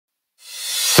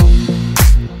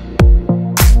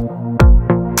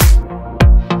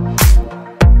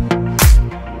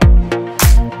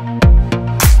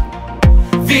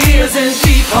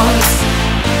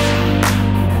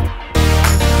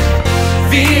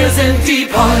Wir sind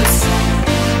Diepholz.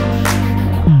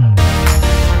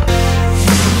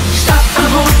 Stadt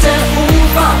am roten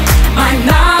Ufer, mein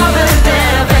Name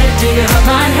der Welt, dir gehört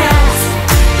mein Herz.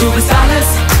 Du bist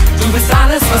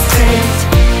alles, was zählt.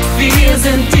 Wir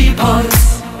sind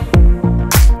Diepholz.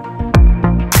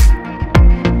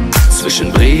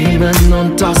 Zwischen Bremen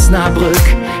und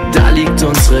Osnabrück, da liegt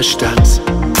unsere Stadt.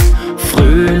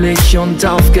 Fröhlich und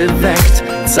aufgeweckt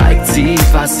zeigt sie,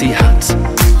 was sie hat.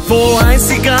 Wo einst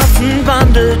die Grafen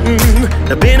wandelten,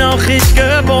 da bin auch ich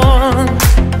geboren.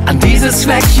 An dieses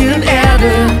Fleckchen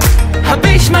Erde hab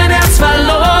ich mein Herz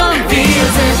verloren. Wir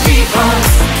sind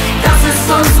Diepholz, das ist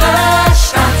unsere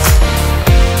Stadt.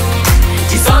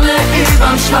 Die Sonne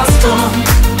überm Schlossturm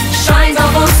scheint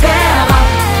auf uns herab.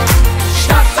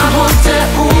 Stadt am roten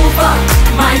Ufer,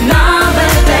 mein Name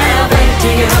der Welt,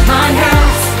 dir gehört mein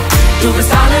Herz. Du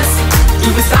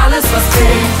bist alles, was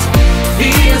zählt.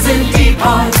 Wir sind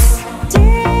Diepholz.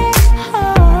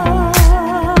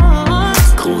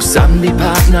 Gruß an die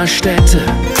Partnerstädte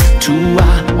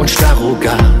Tua und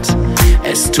Starogard.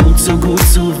 Es tut so gut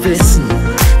zu wissen,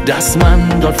 dass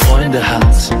man dort Freunde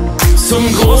hat.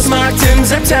 Zum Großmarkt im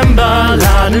September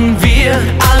laden wir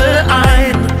alle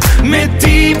ein, mit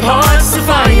Diepholz zu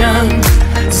feiern.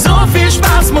 So viel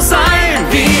Spaß muss sein.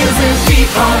 Wir sind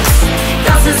Diepholz,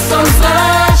 das ist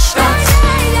unsere Stadt.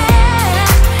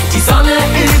 Die Sonne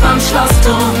überm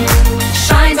Schlossturm